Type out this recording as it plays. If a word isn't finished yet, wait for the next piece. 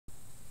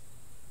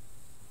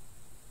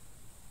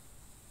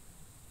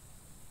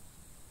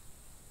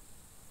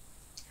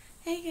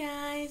Hey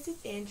guys,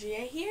 it's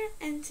Andrea here,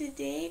 and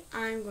today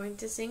I'm going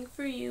to sing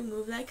for you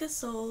Move Like a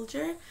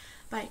Soldier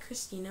by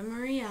Kristina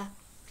Maria.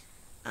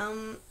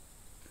 Wow,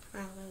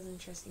 that was an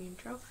interesting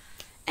intro.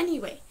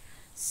 Anyway,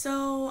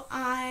 so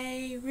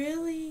I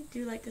really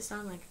do like the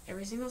song. Like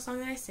every single song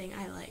that I sing,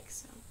 I like,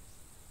 so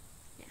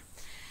yeah.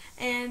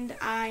 And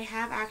I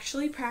have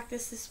actually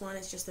practiced this one.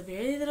 It's just a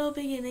very little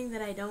beginning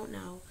that I don't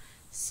know.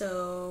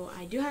 So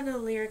I do have the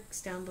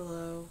lyrics down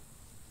below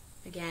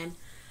again.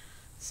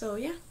 So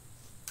yeah.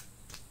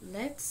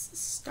 Let's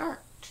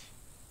start.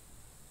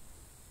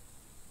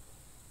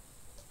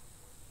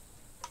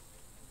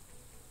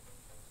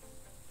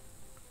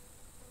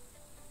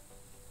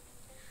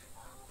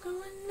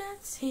 Going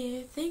nuts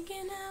here,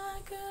 thinking how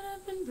I could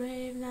have been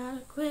brave, not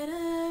a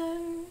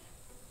quitter.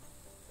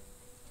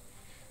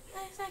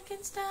 Guess I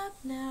can stop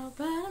now,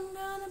 but I'm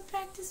gonna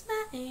practice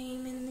my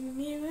aim in the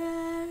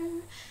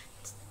mirror.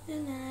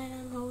 Tonight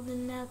I'm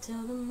holding out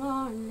till the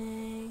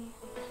morning.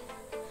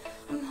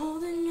 I'm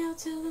holding out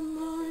till the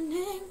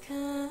morning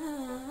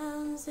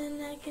comes,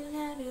 and I can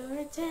have your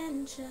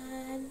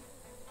attention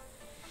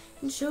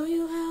and show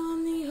you how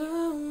I'm the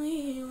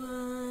only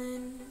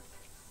one.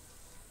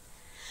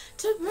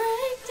 To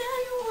break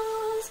down your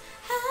walls,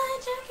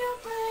 hijack your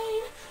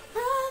brain,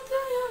 run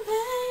through your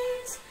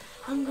veins.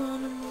 I'm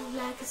gonna move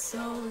like a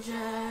soldier.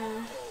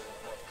 I'm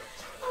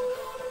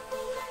gonna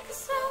move like a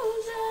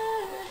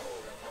soldier.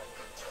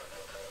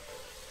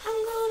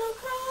 I'm gonna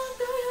crawl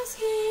through your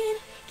skin,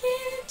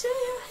 get into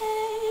your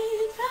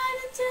head, fight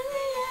until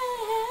the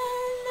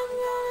end. I'm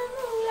gonna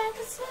move like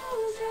a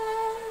soldier.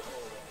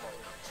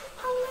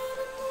 I'm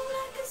gonna move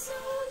like a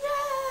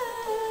soldier.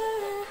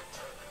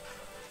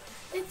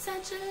 It's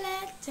such a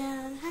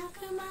letdown. How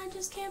come I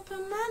just can't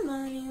put my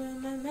money where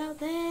my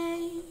mouth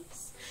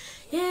is?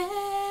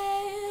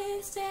 Yeah,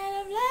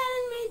 instead of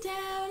letting me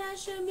down, I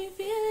should be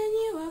filling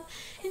you up.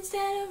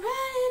 Instead of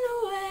running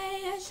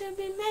away, I should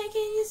be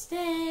making you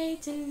stay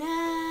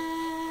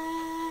tonight.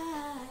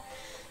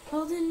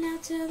 Holding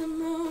out till the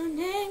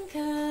morning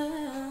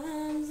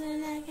comes,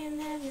 and I can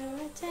have your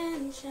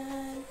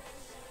attention.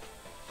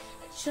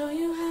 Show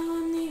you how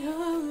I'm the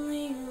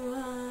only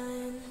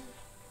one.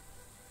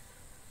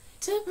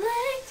 To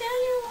break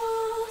down your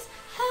walls,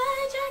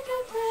 hijack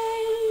your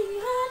brain,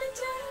 run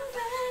into your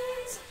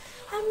veins.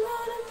 I'm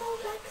gonna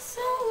move like a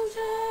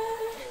soldier.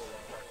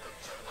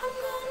 I'm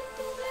gonna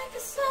move like a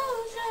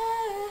soldier.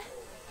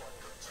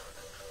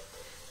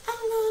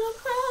 I'm gonna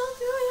crawl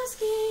through your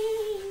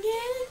skin,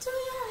 get into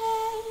your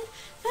head,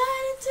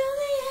 fight until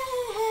the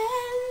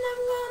end.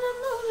 I'm gonna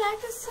move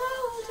like a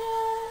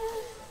soldier.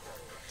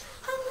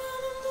 I'm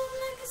gonna move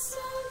like a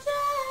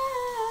soldier.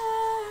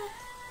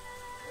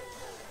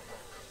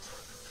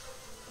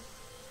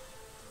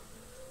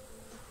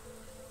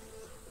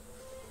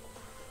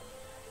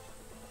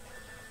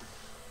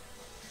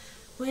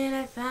 When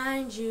I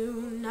find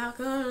you, not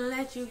gonna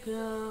let you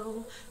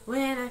go.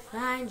 When I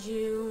find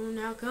you,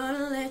 not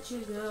gonna let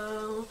you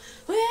go.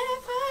 When I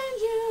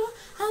find you,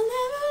 I'll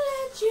never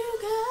let you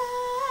go.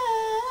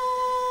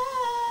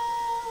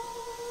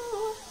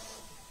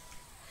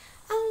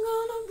 I'm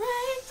gonna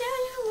break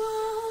down your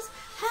walls,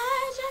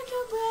 hijack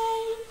your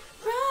brain,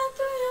 run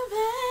through your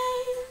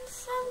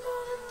veins. I'm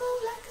gonna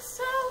move like a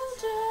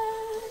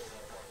soldier.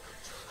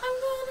 I'm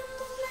gonna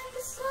move like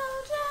a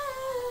soldier.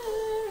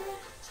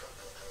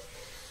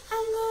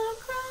 I'm gonna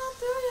crawl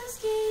through your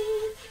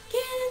skin,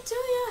 get into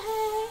your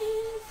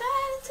head,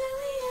 fight until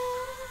the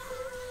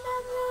end.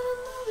 I'm gonna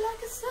move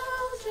like a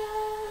soldier.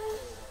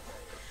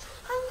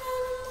 I'm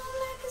gonna move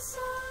like a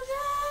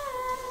soldier.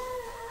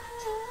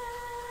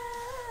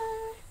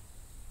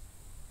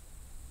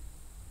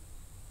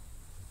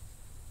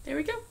 There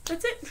we go.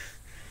 That's it.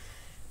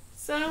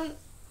 So,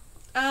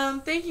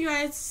 thank you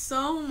guys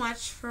so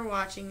much for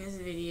watching this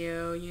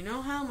video. You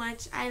know how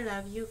much I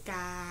love you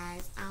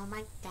guys. Oh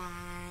my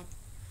god.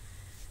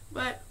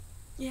 But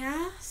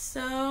yeah,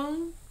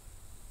 so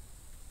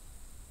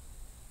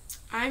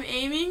I'm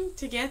aiming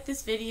to get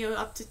this video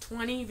up to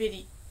 20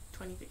 views.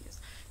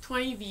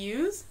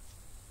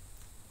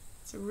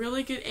 It's a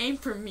really good aim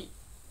for me.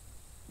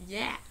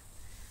 Yeah.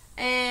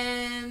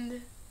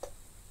 And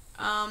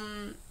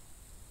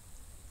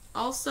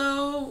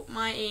also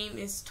my aim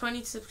is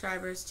 20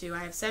 subscribers too. I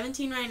have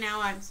 17 right now.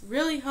 I'm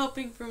really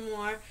hoping for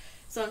more.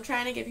 So I'm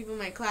trying to get people in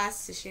my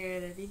class to share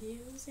their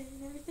videos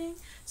and everything.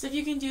 So if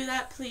you can do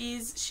that,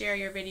 please share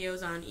your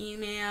videos on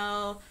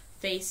email,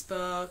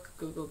 Facebook,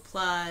 Google+,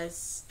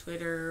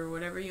 Twitter,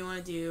 whatever you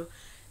want to do.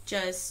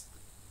 Just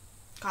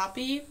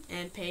copy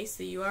and paste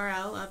the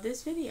URL of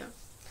this video.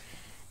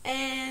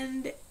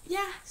 And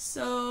yeah,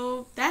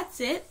 so that's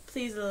it.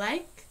 Please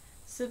like,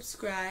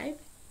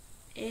 subscribe,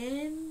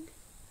 and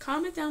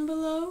comment down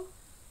below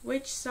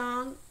which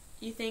song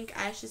you think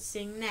I should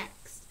sing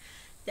next.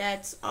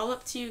 That's all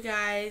up to you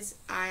guys.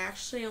 I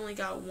actually only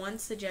got one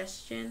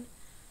suggestion,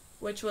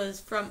 which was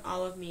From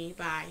All of Me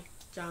by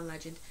John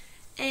Legend.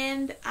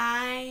 And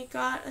I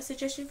got a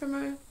suggestion from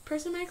a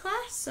person in my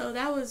class, so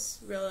that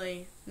was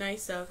really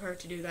nice of her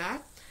to do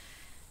that.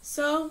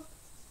 So,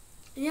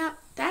 yeah,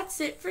 that's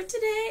it for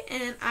today,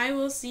 and I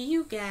will see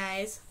you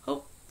guys,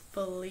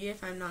 hopefully,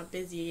 if I'm not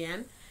busy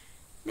again,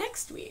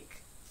 next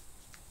week.